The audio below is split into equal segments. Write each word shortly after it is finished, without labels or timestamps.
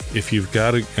If you've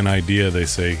got an idea, they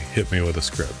say, hit me with a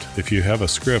script. If you have a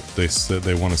script, they said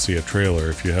they want to see a trailer.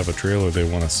 If you have a trailer, they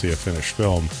want to see a finished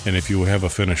film. And if you have a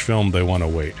finished film, they want to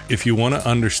wait. If you want to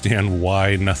understand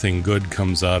why nothing good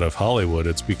comes out of Hollywood,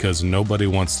 it's because nobody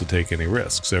wants to take any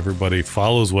risks. Everybody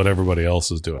follows what everybody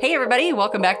else is doing. Hey, everybody.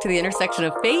 Welcome back to the intersection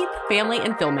of faith, family,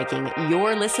 and filmmaking.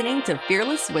 You're listening to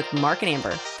Fearless with Mark and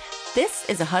Amber. This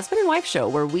is a husband and wife show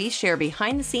where we share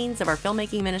behind the scenes of our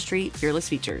filmmaking ministry, Fearless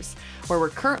Features, where we're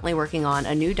currently working on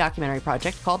a new documentary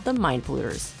project called The Mind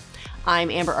Polluters. I'm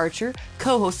Amber Archer,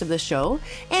 co-host of the show,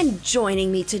 and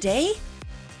joining me today,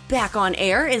 back on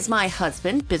air, is my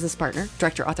husband, business partner,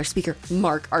 director, author, speaker,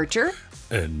 Mark Archer.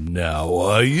 And now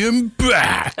I am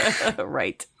back.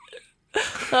 Right.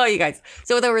 Oh, you guys.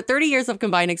 So with over 30 years of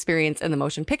combined experience in the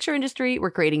motion picture industry, we're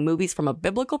creating movies from a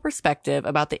biblical perspective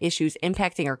about the issues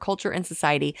impacting our culture and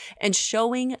society and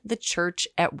showing the church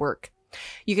at work.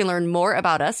 You can learn more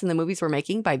about us and the movies we're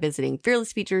making by visiting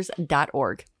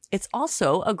fearlessfeatures.org. It's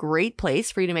also a great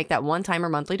place for you to make that one-time or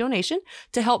monthly donation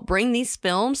to help bring these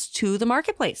films to the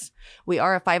marketplace. We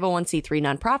are a 501c3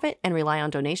 nonprofit and rely on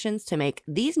donations to make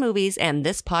these movies and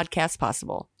this podcast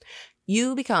possible.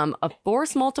 You become a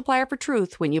force multiplier for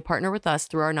truth when you partner with us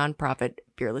through our nonprofit,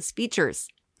 Fearless Features.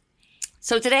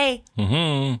 So today,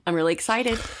 I'm really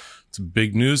excited. It's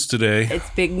big news today. It's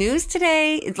big news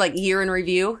today. It's like year in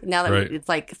review. Now that it's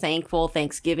like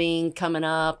Thanksgiving coming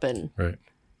up and,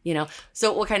 you know.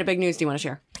 So what kind of big news do you want to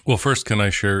share? Well, first, can I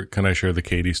share the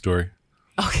Katie story?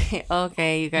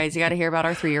 Okay, you guys, you got to hear about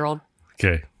our 3-year-old.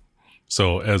 Okay.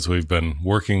 So as we've been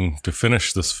working to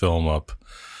finish this film up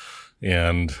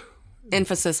and...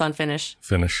 Emphasis on finish.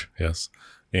 Finish, yes.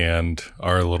 And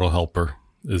our little helper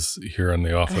is here in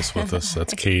the office with us.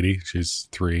 That's Katie. She's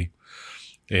 3.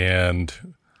 And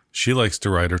she likes to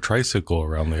ride her tricycle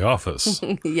around the office.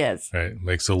 Yes. Right.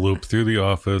 Makes a loop through the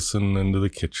office and into the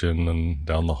kitchen and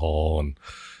down the hall.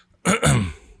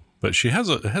 And but she has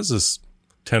this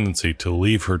tendency to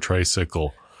leave her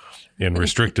tricycle in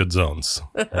restricted zones.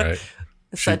 Right.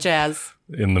 Such as?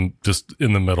 In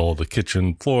the middle of the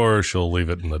kitchen floor, she'll leave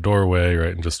it in the doorway,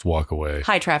 right, and just walk away.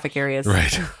 High traffic areas.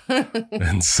 Right.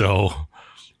 And so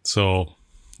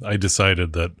I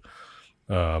decided that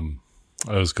I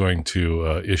was going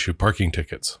to issue parking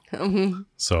tickets. Mm-hmm.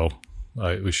 So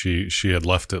she had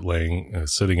left it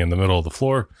sitting in the middle of the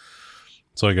floor.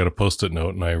 So I got a Post-it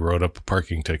note and I wrote up a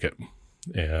parking ticket.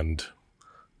 And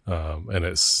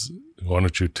it's, why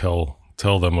don't you tell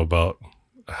them about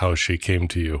how she came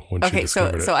to you when she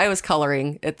discovered it. So I was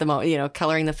coloring at the moment,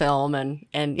 coloring the film and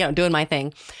doing my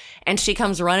thing. And she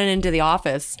comes running into the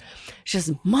office. She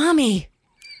says, "Mommy."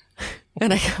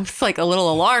 And I was like a little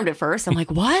alarmed at first. I'm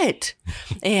like, "What?"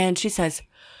 And she says,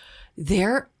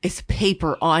 "There is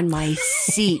paper on my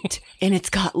seat and it's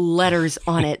got letters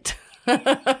on it."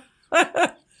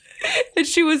 And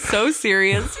she was so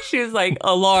serious. She was like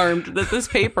alarmed that this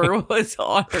paper was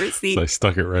on her seat. So I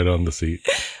stuck it right on the seat.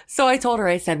 So I told her,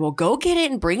 I said, "Well, go get it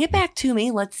and bring it back to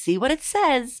me. Let's see what it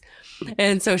says."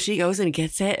 And so she goes and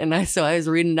gets it. And I was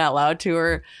reading it out loud to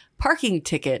her, parking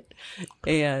ticket.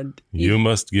 And you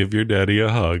must give your daddy a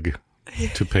hug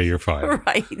to pay your fine.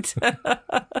 Right.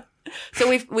 So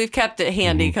we've kept it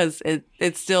handy because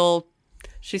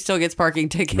she still gets parking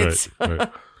tickets.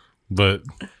 Right. But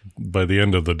by the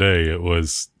end of the day, it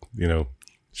was,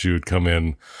 she would come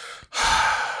in,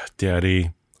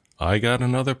 "Daddy, I got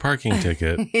another parking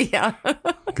ticket." Yeah.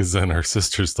 Because then her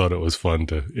sisters thought it was fun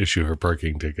to issue her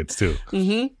parking tickets too.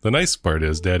 Mm-hmm. The nice part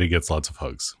is Daddy gets lots of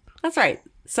hugs. That's right.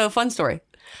 So fun story.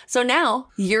 So now,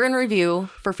 year in review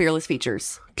for Fearless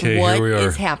Features. Okay, here we are. What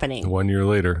is happening? 1 year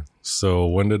later. So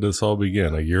when did this all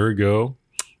begin? A year ago.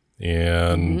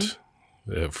 And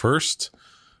at first...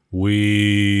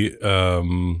 we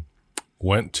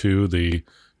went to the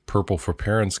Purple for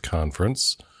Parents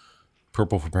conference,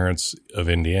 Purple for Parents of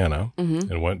Indiana,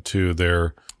 and went to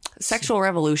their Sexual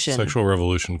Revolution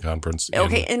conference.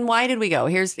 Okay, and why did we go?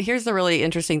 Here's the really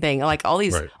interesting thing. Like all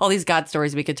these God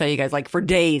stories we could tell you guys like for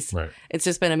days. Right. It's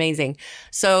just been amazing.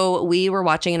 So we were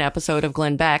watching an episode of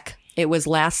Glenn Beck. It was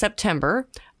last September,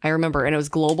 I remember, and it was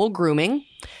global grooming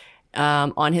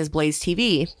on his Blaze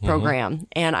TV program,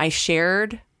 and I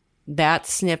shared that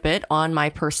snippet on my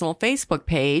personal Facebook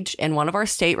page, and one of our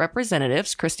state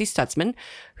representatives, Christy Stutzman,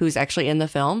 who's actually in the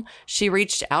film, she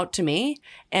reached out to me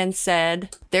and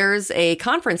said, "There's a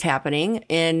conference happening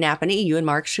in Napanee. You and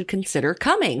Mark should consider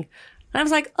coming." And I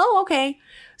was like, "Oh, okay."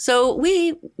 So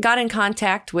we got in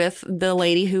contact with the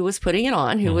lady who was putting it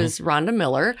on, who was Rhonda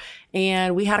Miller,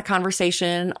 and we had a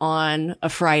conversation on a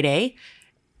Friday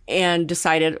and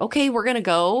decided, okay, we're going to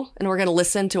go and we're going to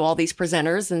listen to all these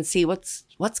presenters and see what's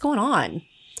going on.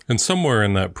 And somewhere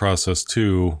in that process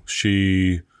too,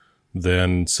 she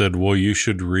then said, well, you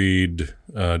should read,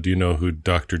 do you know who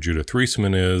Dr. Judith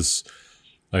Reisman is?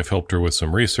 I've helped her with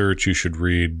some research. You should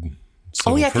read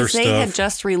some of her because they stuff. had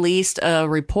just released a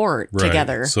report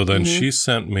together. So then she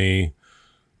sent me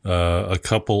a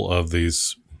couple of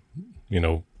these,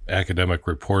 academic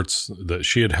reports that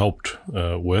she had helped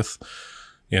with.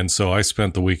 And so I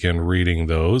spent the weekend reading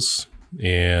those.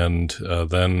 And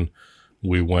then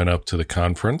we went up to the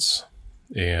conference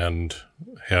and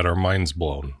had our minds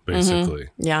blown, basically.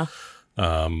 Yeah.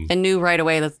 And knew right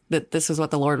away that this is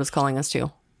what the Lord was calling us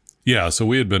to. Yeah. So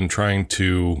we had been trying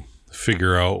to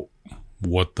figure out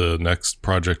what the next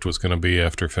project was going to be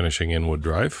after finishing Inwood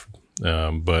Drive.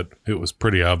 But it was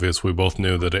pretty obvious. We both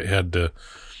knew that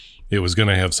it was going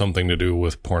to have something to do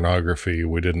with pornography.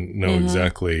 We didn't know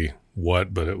exactly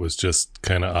what, but it was just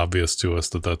kind of obvious to us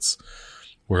that that's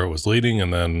where it was leading.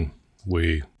 And then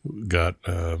we got,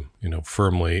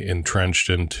 firmly entrenched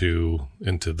into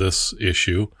this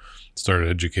issue, started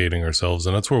educating ourselves.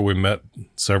 And that's where we met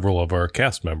several of our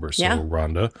cast members. So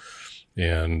Rhonda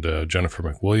and Jennifer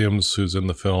McWilliams, who's in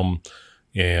the film,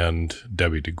 and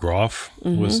Debbie DeGroff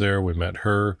was there. We met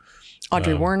her.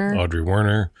 Audrey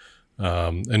Werner.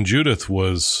 And Judith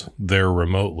was there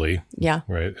remotely. Yeah.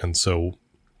 Right. And so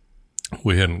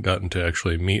we hadn't gotten to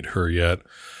actually meet her yet.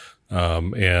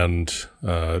 And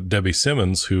Debbie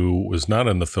Simmons, who was not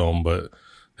in the film, but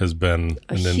has been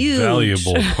an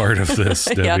invaluable part of this.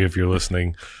 Debbie, if you're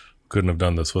listening, couldn't have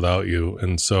done this without you.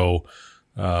 And so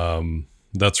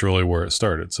that's really where it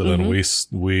started. So then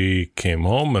we came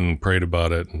home and prayed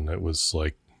about it, and it was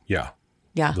like, yeah,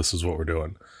 this is what we're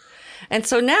doing. And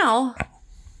so now,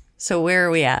 where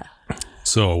are we at?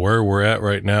 So where we're at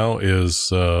right now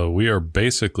is we are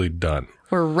basically done.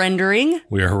 We're rendering.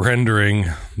 We are rendering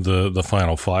the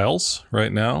final files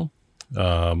right now.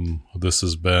 This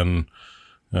has been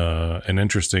an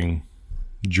interesting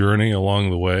journey along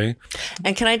the way.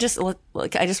 And can I just want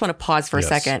to pause for a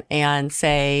second and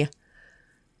say,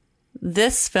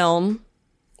 this film,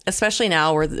 especially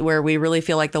now where we really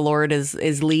feel like the Lord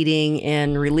is leading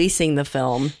in releasing the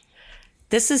film,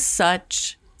 this is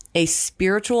such a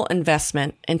spiritual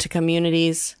investment into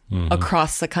communities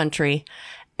across the country.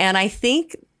 And I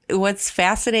think what's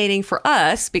fascinating for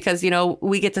us, because,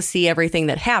 we get to see everything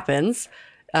that happens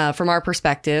from our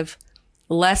perspective,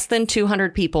 less than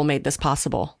 200 people made this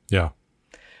possible. Yeah.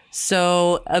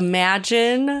 So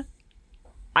imagine,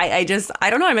 I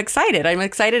don't know, I'm excited. I'm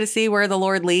excited to see where the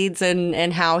Lord leads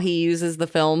and how he uses the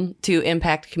film to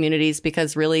impact communities,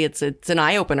 because really it's an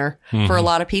eye-opener for a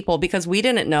lot of people, because we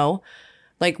didn't know.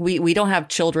 Like we don't have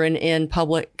children in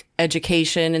public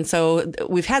education. And so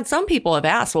we've had some people have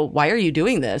asked, well, why are you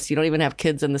doing this? You don't even have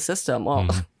kids in the system. Well,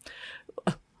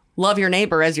 love your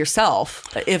neighbor as yourself.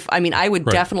 I would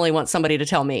definitely want somebody to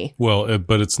tell me. Well,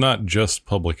 but it's not just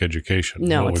public education.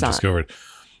 No, it's not. Discovered.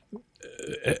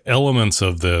 Elements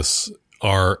of this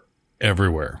are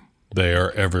everywhere. They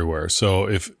are everywhere.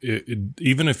 So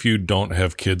even if you don't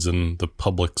have kids in the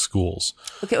public schools.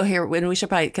 Okay, well, here, we should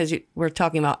probably, because we're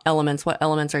talking about elements. What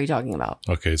elements are you talking about?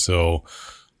 Okay, so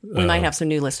we might have some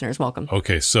new listeners. Welcome.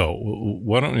 Okay, so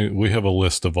why don't we have a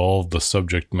list of all the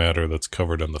subject matter that's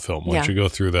covered in the film? Why don't you go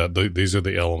through that? These are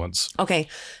the elements. Okay,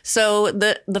 so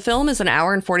the film is an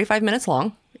hour and 45 minutes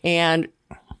long, and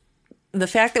the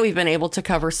fact that we've been able to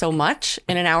cover so much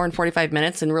in an hour and 45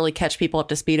 minutes and really catch people up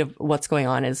to speed of what's going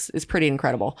on is pretty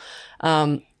incredible.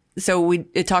 So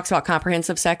it talks about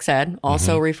comprehensive sex ed,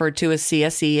 also referred to as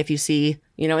CSE. If you see,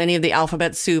 any of the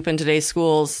alphabet soup in today's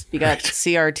schools, you got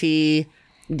CRT,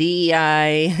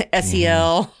 DEI,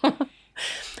 SEL.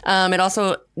 It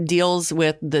also deals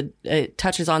with it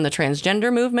touches on the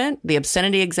transgender movement, the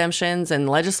obscenity exemptions and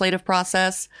legislative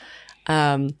process,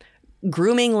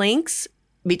 grooming links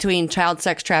between child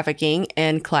sex trafficking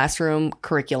and classroom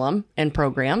curriculum and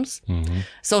programs,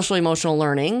 social emotional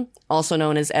learning, also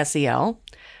known as SEL,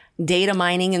 data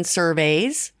mining and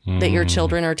surveys that your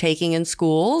children are taking in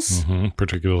schools.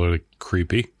 Particularly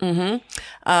creepy.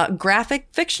 Graphic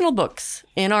fictional books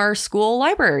in our school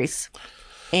libraries.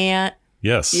 And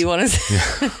yes, you want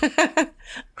to...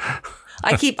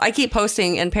 I keep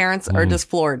posting, and parents are just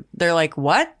floored. They're like,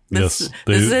 "What? This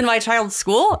is in my child's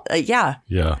school?" Yeah.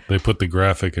 They put the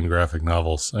graphic in graphic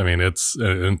novels. I mean, it's,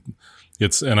 and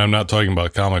I'm not talking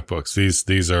about comic books.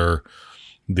 These are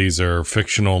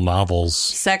fictional novels,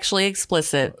 sexually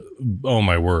explicit. Oh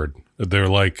my word! They're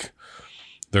like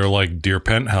Dear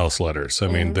Penthouse letters. I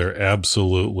mean, they're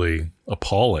absolutely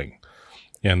appalling.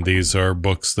 And these are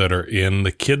books that are in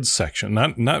the kids section,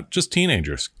 not just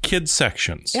teenagers, kids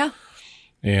sections. Yeah.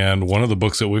 And one of the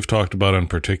books that we've talked about in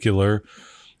particular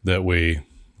that we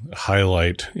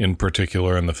highlight in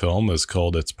particular in the film is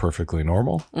called It's Perfectly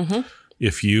Normal. Mm-hmm.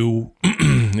 If you're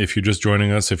just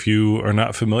joining us, if you are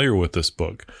not familiar with this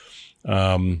book,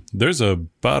 there's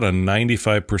about a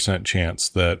 95% chance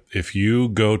that if you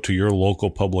go to your local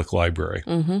public library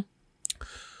Mm-hmm.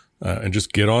 And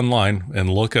just get online and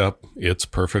look up It's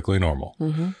Perfectly Normal,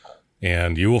 Mm-hmm.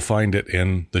 and you will find it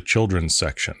in the children's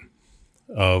section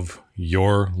of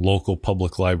your local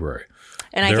public library.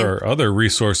 And there are other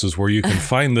resources where you can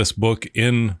find this book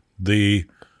in the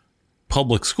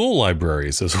public school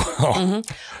libraries as well.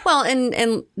 Mm-hmm. Well,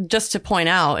 and just to point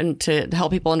out and to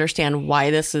help people understand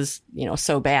why this is,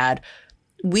 so bad,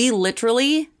 we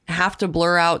literally have to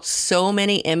blur out so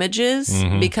many images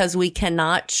because we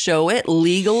cannot show it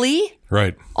legally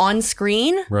Right. on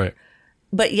screen, Right.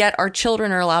 but yet our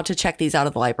children are allowed to check these out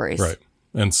of the libraries. Right.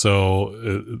 And so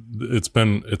it's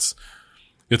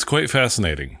quite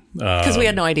fascinating. Because we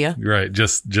had no idea. Right.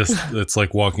 Just it's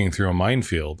like walking through a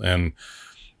minefield, and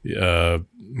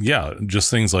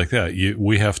just things like that.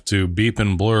 We have to beep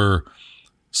and blur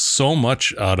so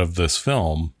much out of this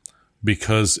film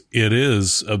because it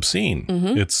is obscene.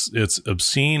 Mm-hmm. It's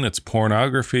obscene. It's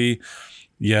pornography,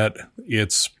 yet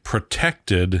it's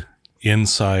protected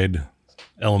inside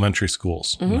elementary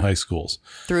schools and high schools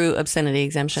Through obscenity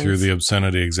exemptions. through the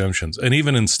obscenity exemptions. And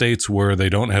even in states where they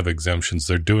don't have exemptions,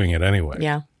 they're doing it anyway.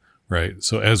 Yeah. Right.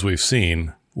 So as we've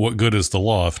seen, what good is the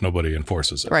law if nobody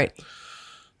enforces it? Right.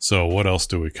 So what else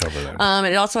do we cover there?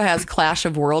 It also has clash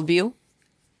of worldview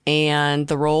and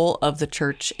the role of the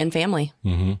church and family.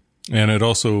 Mm-hmm. And it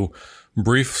also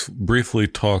briefly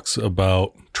talks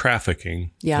about trafficking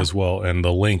as well, and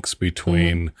the links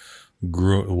between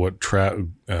grooming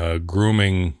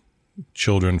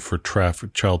children for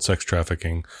child sex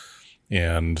trafficking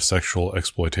and sexual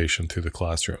exploitation through the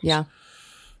classrooms. Yeah.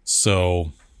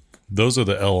 So those are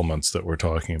the elements that we're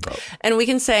talking about. And I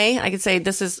could say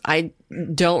I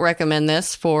don't recommend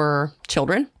this for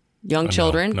children, young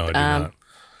children. No, I do not.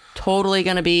 Totally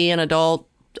going to be an adult,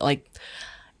 like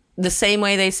the same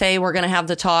way they say we're going to have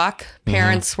the talk.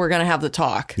 Parents, we're going to have the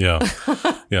talk. Yeah.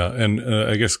 Yeah. And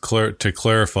I guess to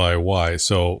clarify why.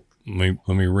 So let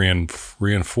me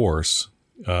reinforce,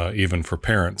 even for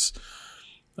parents,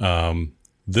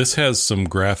 this has some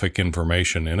graphic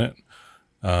information in it.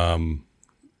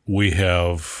 We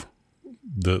have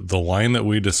the line that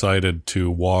we decided to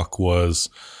walk was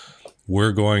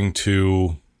we're going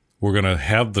to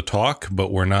have the talk,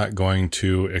 but we're not going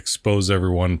to expose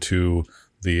everyone to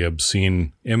the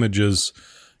obscene images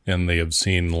and the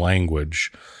obscene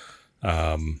language.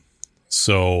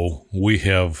 So we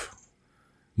have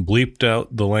bleeped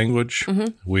out the language.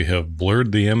 We have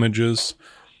blurred the images,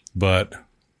 but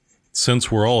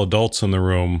since we're all adults in the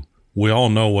room, we all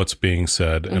know what's being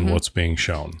said and what's being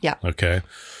shown. Yeah. Okay.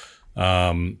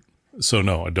 So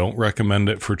no, I don't recommend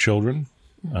it for children.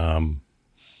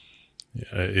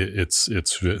 This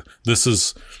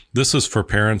is for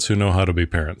parents who know how to be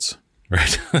parents,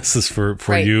 right? This is for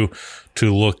Right. you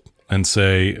to look and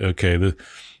say, okay,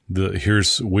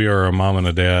 we are a mom and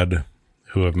a dad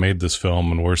who have made this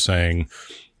film, and we're saying,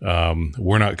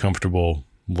 we're not comfortable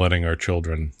letting our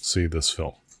children see this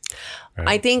film. Right.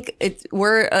 I think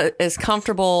we're as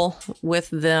comfortable with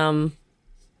them.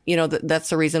 That's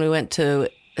the reason we went to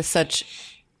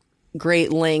such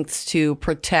great lengths to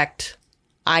protect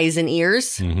eyes and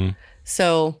ears. Mm-hmm.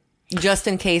 So just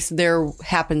in case there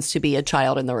happens to be a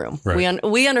child in the room, Right.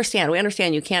 we understand. We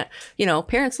understand you can't,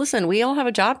 parents, listen, we all have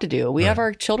a job to do. We have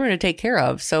our children to take care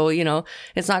of. So,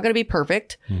 it's not going to be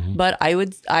perfect, but I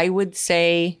would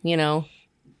say,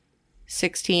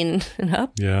 16 and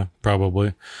up. Yeah,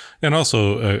 probably. And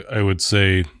also, I would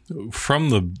say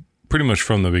pretty much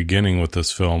from the beginning with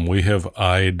this film, we have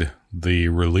eyed the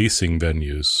releasing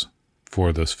venues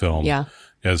for this film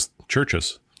as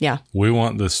churches. Yeah. We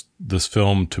want this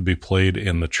film to be played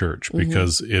in the church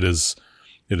because it is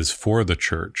for the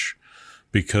church.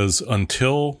 Because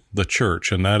until the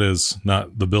church, and that is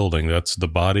not the building, that's the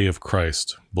body of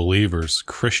Christ, believers,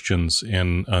 Christians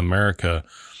in America,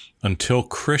 until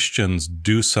Christians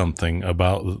do something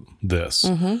about this,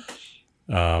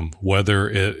 whether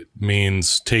it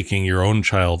means taking your own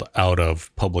child out of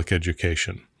public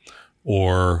education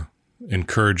or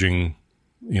encouraging,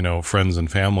 friends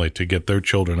and family to get their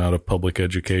children out of public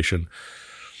education,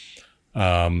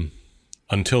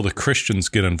 until the Christians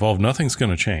get involved, nothing's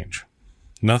going to change.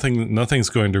 Nothing's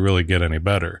going to really get any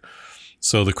better.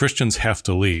 So the Christians have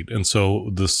to lead. And so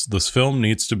this film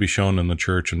needs to be shown in the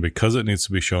church. And because it needs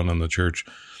to be shown in the church,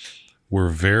 we're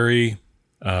very,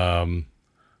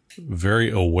 very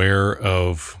aware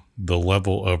of the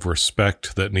level of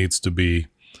respect that needs to be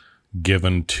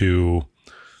given to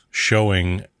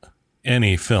showing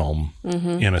any film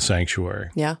in a sanctuary.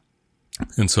 Yeah.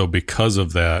 And so because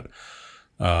of that,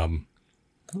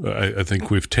 I think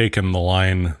we've taken the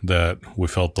line that we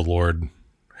felt the Lord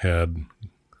had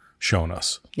shown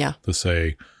us. Yeah. To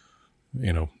say,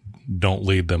 don't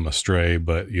lead them astray,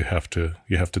 but you have to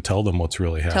tell them what's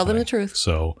really happening. Tell them the truth.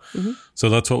 So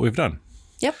that's what we've done.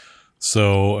 Yep.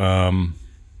 So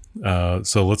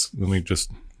let me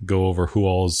just go over who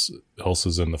else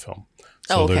is in the film.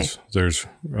 So okay. there's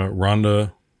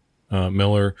Rhonda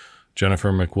Miller,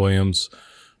 Jennifer McWilliams.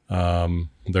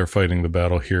 They're fighting the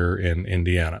battle here in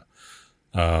Indiana.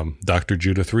 Dr.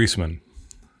 Judith Reisman,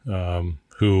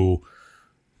 who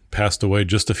passed away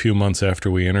just a few months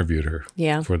after we interviewed her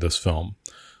for this film.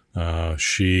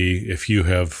 If you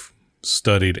have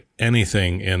studied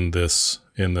anything in this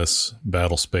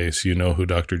battle space, you know who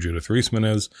Dr. Judith Reisman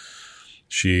is.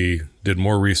 She did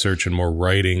more research and more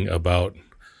writing about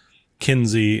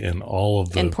Kinsey and all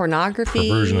of the pornography,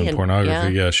 perversion and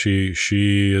pornography. Yeah,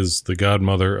 she is the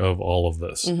godmother of all of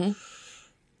this.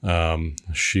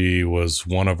 She was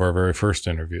one of our very first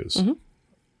interviews.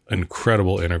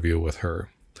 Incredible interview with her.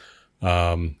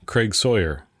 Craig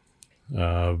Sawyer,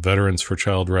 Veterans for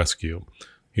Child Rescue.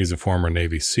 He's a former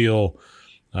Navy SEAL.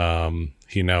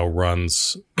 He now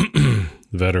runs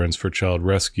Veterans for Child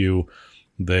Rescue.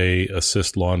 They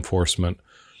assist law enforcement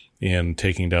in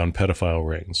taking down pedophile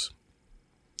rings.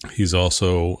 He's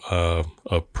also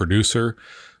a producer,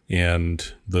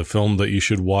 and the film that you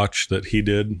should watch that he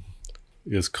did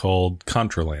is called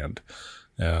Contraland.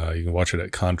 You can watch it at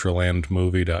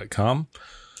contralandmovie.com.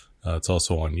 It's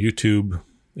also on YouTube,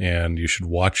 and you should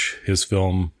watch his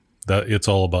film. It's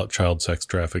all about child sex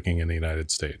trafficking in the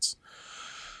United States.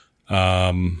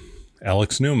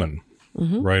 Alex Newman,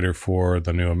 writer for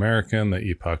The New American, the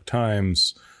Epoch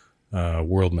Times,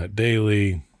 WorldNet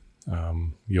Daily.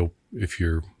 If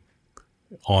you're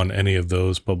on any of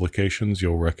those publications,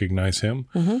 you'll recognize him.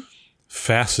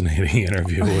 Fascinating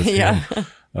interview with him.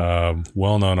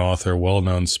 Well-known author,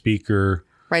 well-known speaker.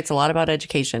 Writes a lot about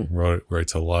education.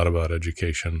 Writes a lot about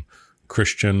education.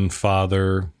 Christian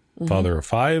father of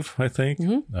five, I think.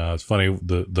 It's funny,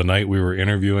 the night we were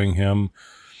interviewing him,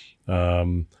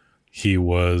 they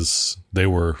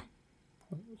were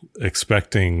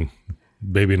expecting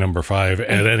baby number 5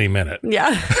 at any minute.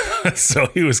 Yeah. So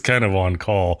he was kind of on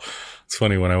call. It's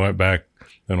funny, when I went back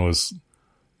and was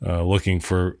looking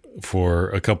for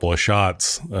a couple of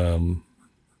shots in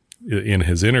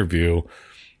his interview,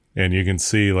 and you can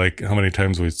see like how many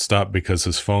times we'd stop because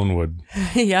his phone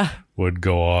would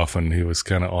go off, and he was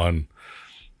kind of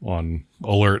on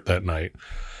alert that night.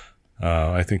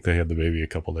 I think they had the baby a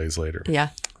couple days later. Yeah.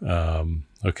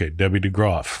 Okay. Debbie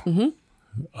DeGroff,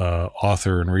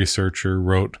 author and researcher,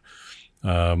 wrote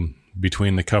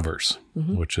Between the Covers,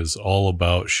 which is all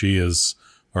about, she is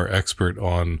our expert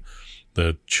on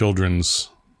the children's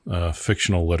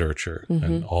fictional literature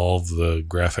and all of the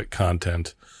graphic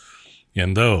content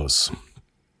in those.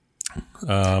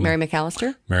 Mary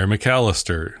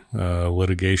McAllister,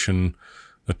 litigation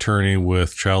attorney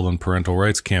with Child and Parental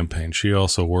Rights Campaign. She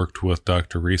also worked with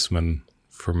Dr. Reisman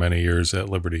for many years at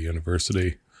Liberty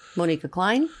University. Monica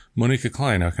Klein.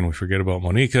 How can we forget about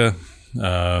Monica?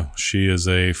 She is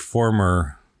a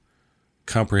former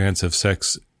comprehensive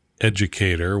sex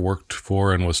educator, worked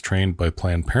for and was trained by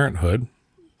Planned Parenthood,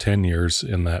 10 years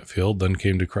in that field, then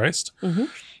came to Christ.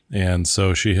 And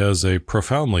so she has a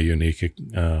profoundly unique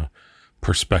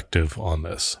perspective on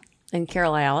this. And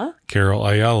Carol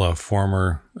Ayala.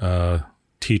 Former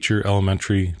teacher,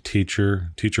 elementary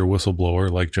teacher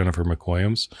whistleblower like Jennifer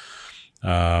McWilliams.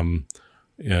 Down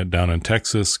in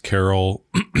Texas, Carol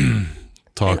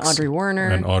talks. And Audrey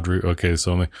Warner. Okay,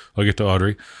 so I'll get to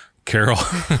Audrey. Carol,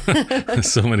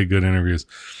 so many good interviews.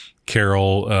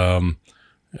 Carol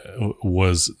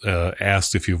was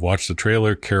asked, if you've watched the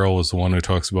trailer, Carol is the one who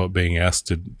talks about being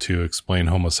asked to explain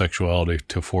homosexuality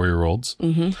to 4-year-olds.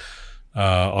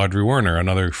 Audrey Warner,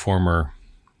 another former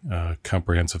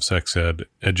comprehensive sex ed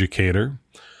educator,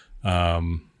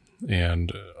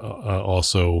 and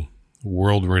also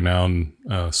world-renowned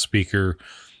speaker,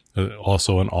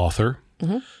 also an author.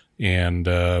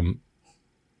 And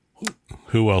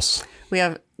who else? We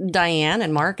have Diane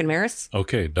and Mark and Maris.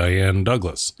 Okay, Diane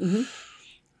Douglas,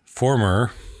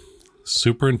 former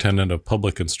superintendent of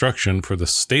public instruction for the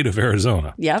state of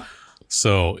Arizona. Yep.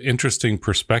 So interesting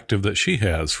perspective that she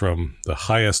has from the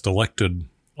highest elected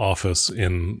office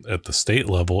at the state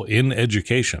level in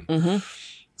education.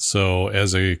 So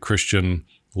as a Christian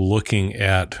looking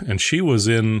at, and she was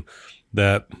in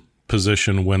that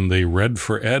position when the Red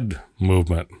for Ed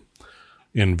movement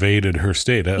invaded her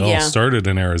state. It all started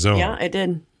in Arizona. Yeah, it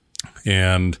did.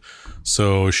 And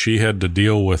So she had to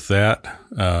deal with that.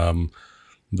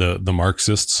 The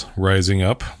Marxists rising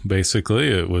up. Basically,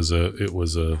 it was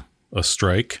a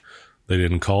strike. They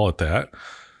didn't call it that.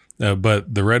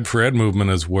 But the Red for Ed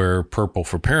movement is where Purple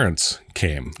for Parents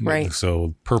came. Right.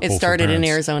 So Purple It started for Parents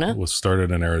in Arizona. was started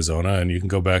in Arizona, and you can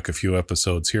go back a few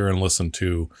episodes here and listen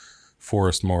to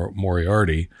Forrest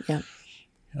Moriarty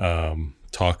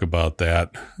talk about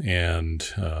that. And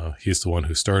he's the one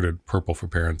who started Purple for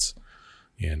Parents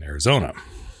in Arizona.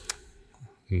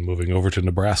 And moving over to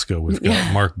Nebraska, we've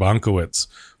got Mark Bonkowitz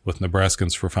with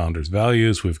Nebraskans for Founders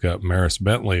Values. We've got Maris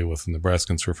Bentley with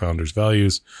Nebraskans for Founders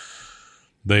Values.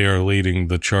 They are leading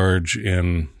the charge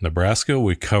in Nebraska.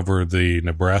 We cover the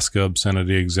Nebraska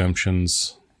obscenity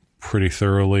exemptions pretty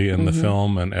thoroughly in the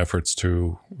film and efforts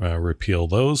to repeal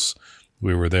those.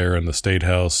 We were there in the State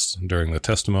House during the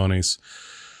testimonies,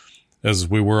 as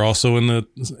we were also in the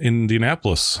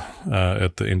Indianapolis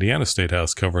at the Indiana State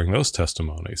House covering those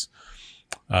testimonies.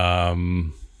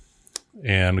 And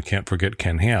we can't forget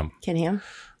Ken Ham.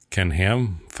 Ken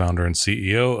Ham, founder and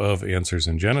CEO of Answers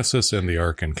in Genesis and the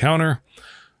Ark Encounter,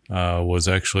 was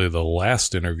actually the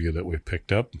last interview that we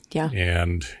picked up. Yeah.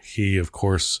 And he, of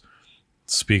course,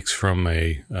 speaks from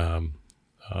a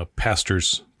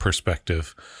pastor's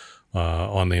perspective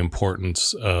on the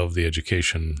importance of the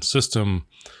education system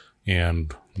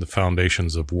and the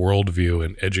foundations of worldview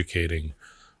in educating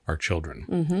our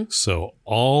children. So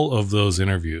all of those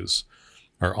interviews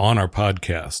are on our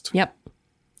podcast. Yep.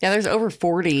 Yeah, there's over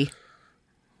 40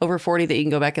 that you can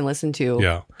go back and listen to.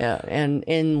 Yeah. And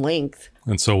in length.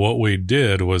 And so what we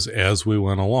did was, as we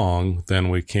went along, then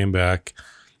we came back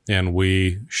and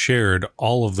we shared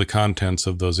all of the contents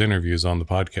of those interviews on the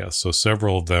podcast. So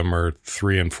several of them are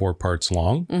 3 and 4 parts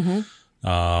long.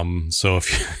 So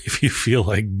if you feel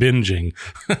like binging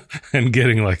and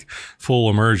getting like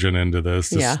full immersion into this,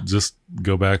 just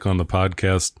go back on the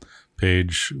podcast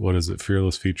page. What is it?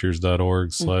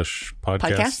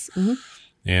 fearlessfeatures.org/podcast.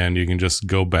 And you can just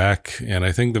go back. And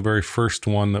I think the very first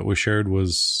one that we shared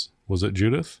was it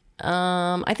Judith?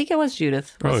 I think it was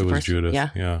Judith. Probably was Judith.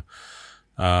 Yeah.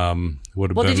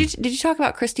 Would have been. Did you talk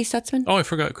about Christy Stutzman? Oh, I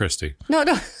forgot Christy. No.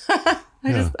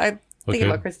 I think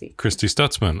about Christy. Christy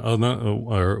Stutzman. Oh, no,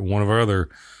 or one of our other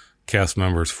cast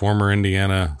members, former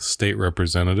Indiana state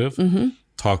representative,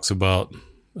 talks about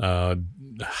how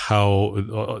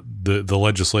the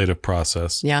legislative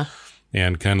process. Yeah.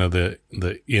 And kind of the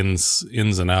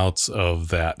ins and outs of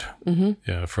that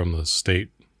from the state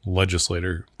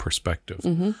legislator perspective.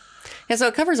 Yeah, so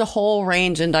it covers a whole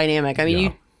range and dynamic. I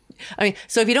mean,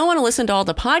 so if you don't want to listen to all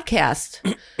the podcasts,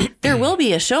 there will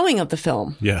be a showing of the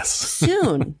film. Yes.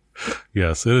 Soon.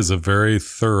 Yes, it is a very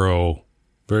thorough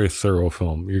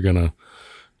film. You're gonna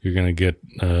get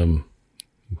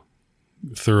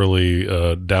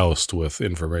thoroughly doused with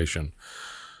information.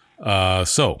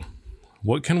 So,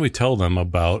 what can we tell them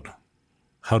about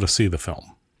how to see the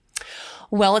film?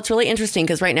 Well, it's really interesting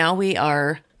because right now we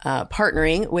are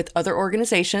partnering with other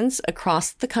organizations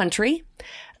across the country.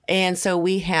 And so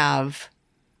we have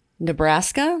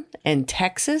Nebraska and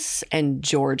Texas and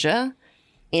Georgia,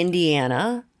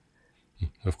 Indiana.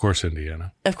 Of course,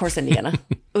 Indiana.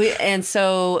 And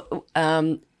so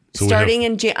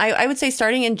starting I would say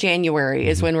starting in January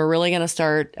is when we're really going to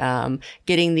start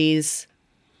getting these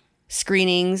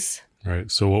screenings. Right.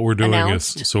 So what we're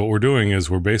doing is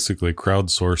we're basically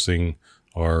crowdsourcing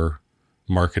our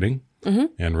marketing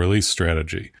and release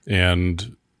strategy.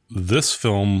 And this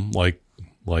film, like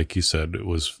you said, it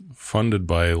was funded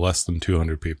by less than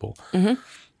 200 people.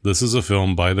 This is a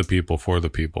film by the people for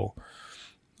the people.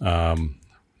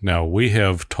 Now we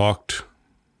have talked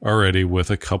already with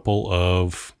a couple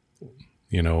of,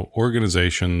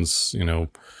 organizations, film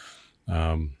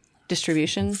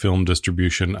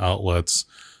distribution outlets,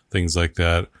 things like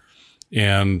that.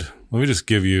 And let me just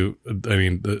give you,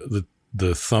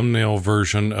 the thumbnail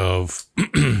version of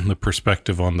the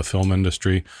perspective on the film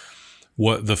industry.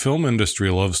 What the film industry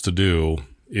loves to do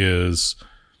is,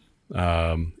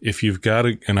 if you've got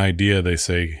an idea, they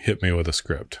say, hit me with a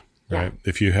script, right? Yeah.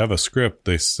 If you have a script,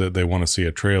 they said they want to see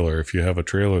a trailer. If you have a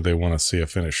trailer, they want to see a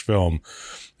finished film.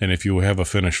 And if you have a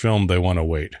finished film, they want to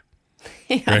wait.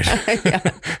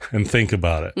 Right? And think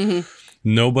about it.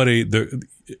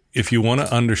 If you want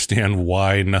to understand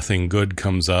why nothing good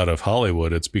comes out of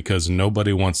Hollywood, it's because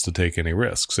nobody wants to take any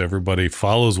risks. Everybody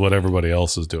follows what everybody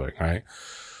else is doing, right?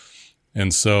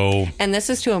 And this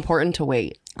is too important to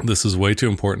wait. This is way too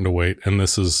important to wait. And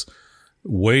this is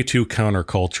way too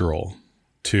countercultural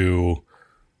to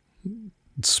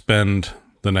spend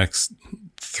the next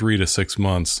 3 to 6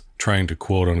 months trying to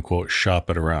quote unquote shop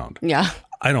it around. Yeah.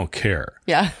 I don't care.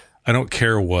 Yeah. I don't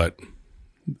care what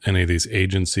any of these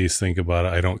agencies think about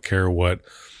it. I don't care what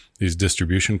these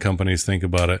distribution companies think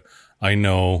about it. I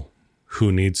know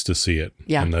who needs to see it,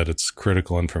 and that it's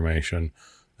critical information.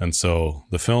 And so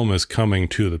the film is coming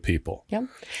to the people. Yep.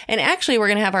 And actually, we're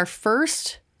going to have our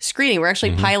first screening. We're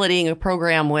actually piloting a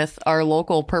program with our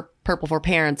local Purple for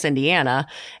Parents, Indiana.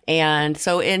 And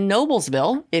so in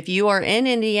Noblesville, if you are in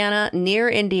Indiana, near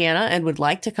Indiana, and would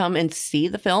like to come and see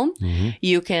the film,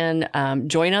 you can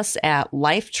join us at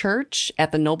Life Church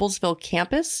at the Noblesville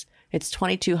campus. It's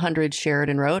 2200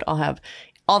 Sheridan Road. I'll have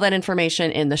all that information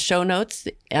in the show notes.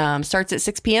 Starts at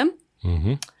 6 p.m.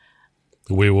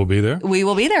 We will be there. We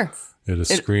will be there. It is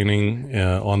screening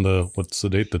on what's the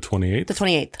date? The 28th? The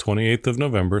 28th. 28th of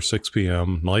November, 6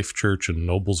 p.m., Life Church in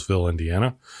Noblesville,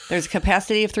 Indiana. There's a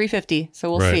capacity of 350,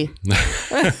 so we'll see.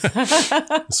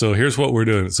 So here's what we're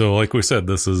doing. So like we said,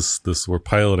 we're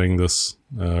piloting this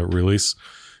release.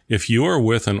 If you are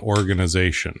with an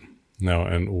organization, now,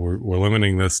 and we're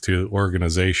limiting this to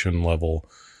organization level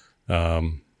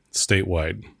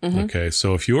statewide. Okay,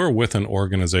 so if you are with an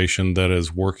organization that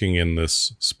is working in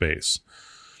this space,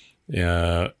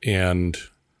 and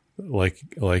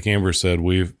like Amber said,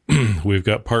 we've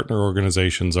got partner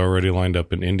organizations already lined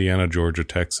up in Indiana, Georgia,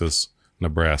 Texas,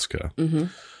 Nebraska,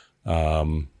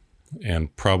 and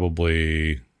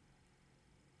probably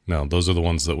those are the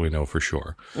ones that we know for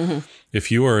sure. If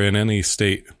you are in any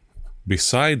state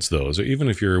besides those, or even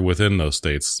if you're within those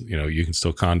states, you can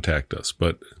still contact us.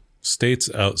 But states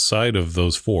outside of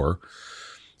those 4,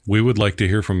 we would like to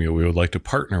hear from you. We would like to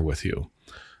partner with you.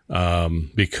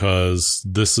 Because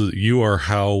you are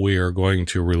how we are going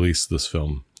to release this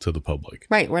film to the public.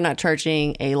 Right. We're not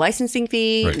charging a licensing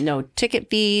fee, no ticket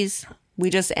fees. We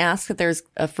just ask that there's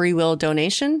a free will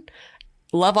donation,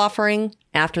 love offering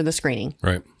after the screening.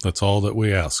 Right. That's all that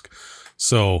we ask.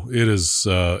 So it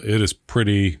is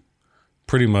pretty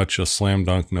much a slam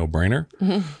dunk no brainer.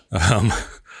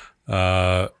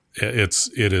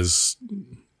 It is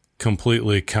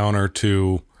completely counter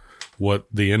to what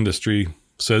the industry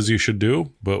says you should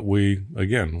do, but we're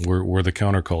the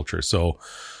counterculture. So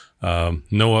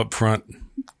no upfront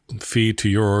fee to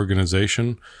your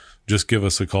organization. Just give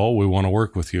us a call. We want to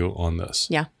work with you on this.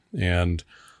 Yeah. And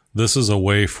this is a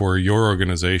way for your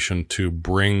organization to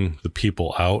bring the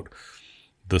people out.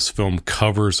 This film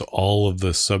covers all of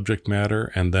the subject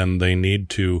matter, and then they need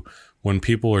to, when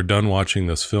people are done watching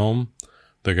this film,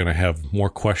 they're going to have more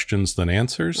questions than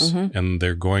answers, and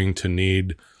they're going to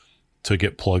need to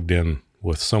get plugged in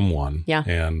with someone,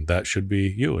 and that should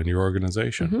be you and your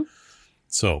organization.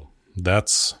 So that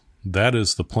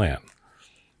is the plan.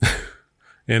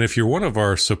 And if you're one of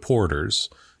our supporters,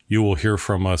 you will hear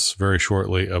from us very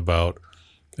shortly about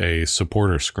a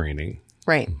supporter screening.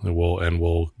 Right. And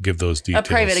we'll give those details. A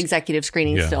private executive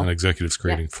screening still. An executive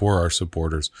screening for our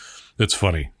supporters. It's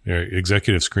funny.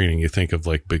 Executive screening, you think of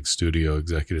like big studio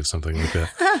executives, something like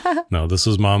that. No, this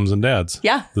is moms and dads.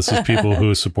 Yeah. This is people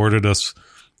who supported us,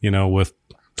 with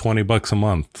 $20 a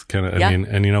month. I mean,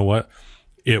 and you know what?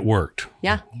 It worked.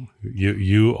 Yeah.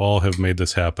 You all have made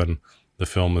this happen. The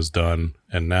film is done,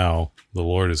 and now the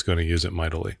Lord is going to use it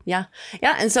mightily. Yeah.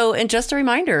 Yeah. And just a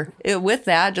reminder with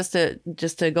that, just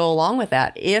to go along with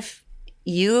that, if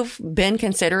you've been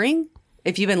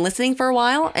listening for a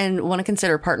while and want to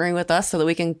consider partnering with us so that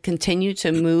we can continue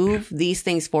to move these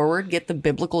things forward, get the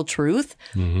biblical truth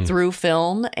through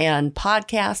film and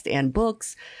podcast and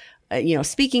books,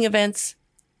 speaking events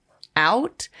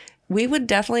out, we would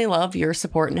definitely love your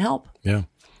support and help. Yeah.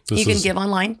 You can give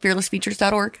online,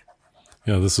 fearlessfeatures.org.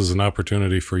 Yeah, this is an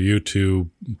opportunity for you to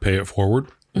pay it forward,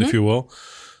 if you will.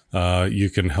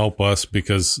 You can help us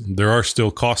because there are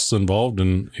still costs involved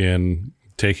in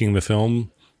taking the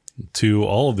film to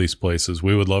all of these places.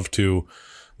 We would love to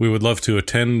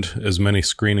attend as many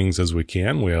screenings as we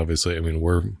can. We obviously,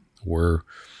 we're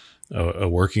a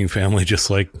working family just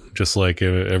like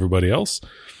everybody else.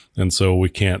 And so we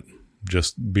can't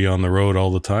just be on the road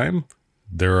all the time.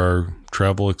 There are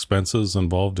travel expenses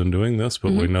involved in doing this,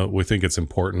 but we think it's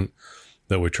important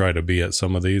that we try to be at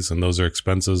some of these, and those are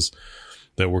expenses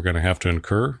that we're going to have to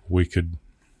incur. We could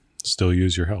still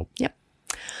use your help. Yep.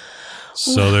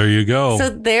 So there you go. So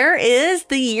there is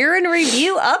the year in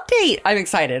review update. I'm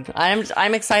excited.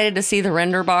 I'm excited to see the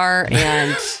render bar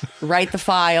and write the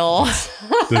file.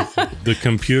 The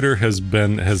computer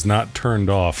has not turned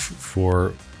off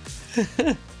for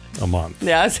a month.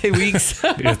 Yeah, I'd say weeks.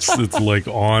 it's like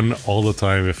on all the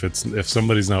time. If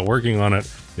somebody's not working on it,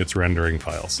 it's rendering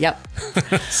files. Yep.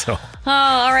 So.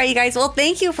 All right, you guys. Well,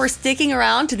 thank you for sticking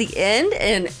around to the end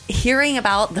and hearing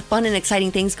about the fun and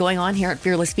exciting things going on here at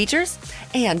Fearless Features.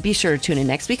 And be sure to tune in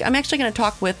next week. I'm actually going to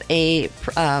talk with a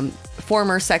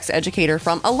former sex educator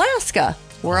from Alaska.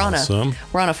 We're Awesome.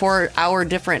 on a 4-hour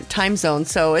different time zone,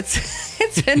 so it's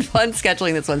been fun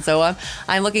scheduling this one. So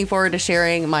I'm looking forward to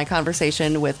sharing my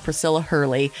conversation with Priscilla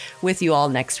Hurley with you all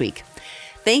next week.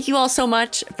 Thank you all so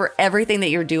much for everything that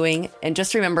you're doing, and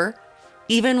just remember,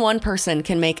 even one person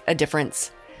can make a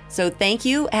difference. So thank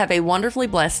you. Have a wonderfully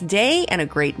blessed day and a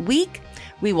great week.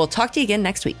 We will talk to you again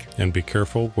next week. And be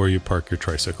careful where you park your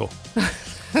tricycle.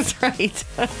 That's right.